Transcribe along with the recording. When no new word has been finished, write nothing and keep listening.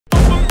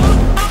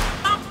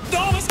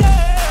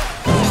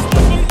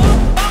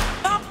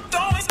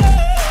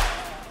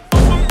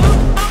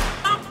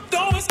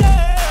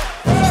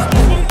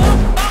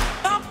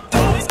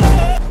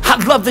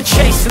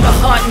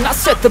hunting, I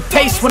set the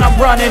pace when I'm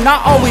running. I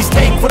always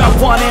take what I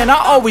want and I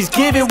always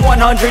give it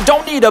 100.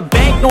 Don't need a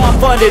bank, no I'm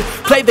funded.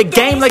 Play the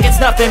game like it's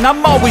nothing,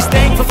 I'm always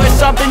thankful for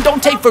something.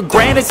 Don't take for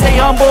granted, stay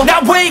humble. Now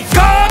wake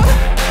up,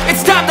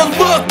 it's time to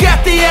look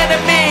at the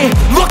enemy.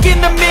 Look in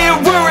the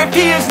mirror if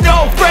he is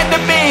no friend to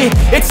me.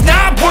 It's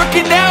not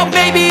working out,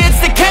 maybe it's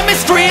the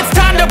chemistry. It's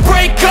time to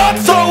break up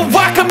so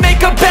I can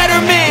make a better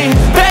me.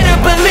 Better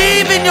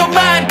believe in your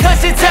mind,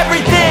 cause it's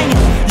everything.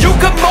 You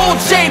can mold,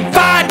 shape,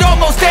 find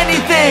almost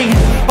anything.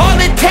 All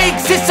it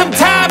takes is some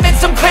time and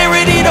some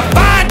clarity to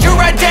find your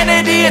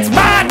identity. It's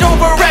mind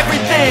over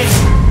everything.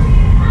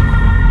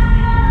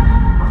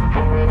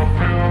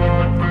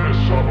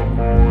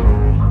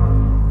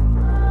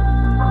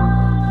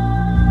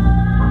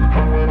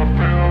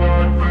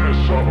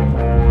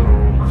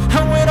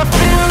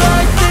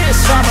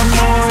 I'm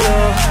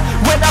immortal.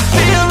 When I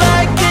feel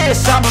like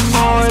this, I'm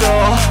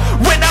immortal.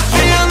 When I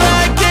feel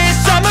like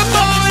this, I'm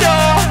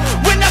immortal.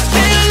 When I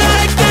feel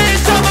like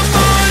this, I'm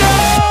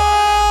immortal.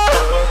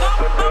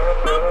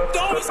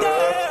 Don't be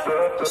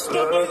scared. Just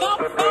give me up.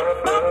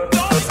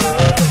 Don't be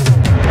scared.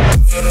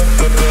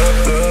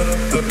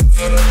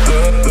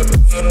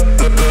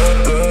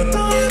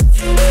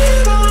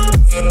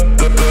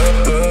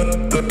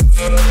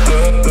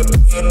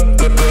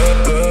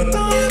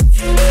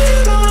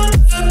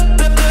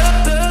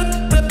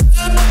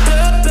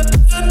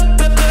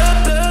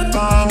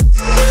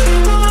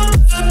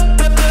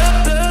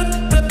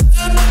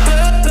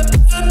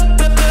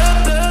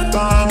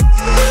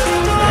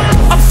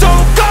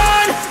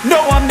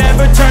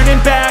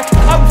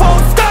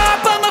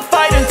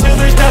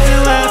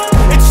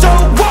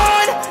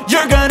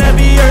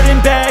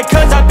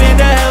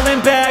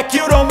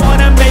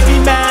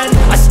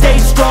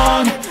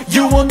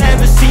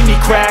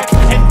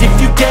 And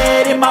if you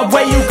get in my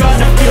way, you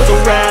gonna feel the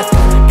wrath.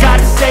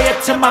 Gotta say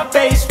it to my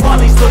face while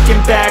he's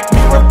looking back.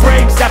 Mirror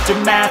breaks after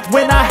math.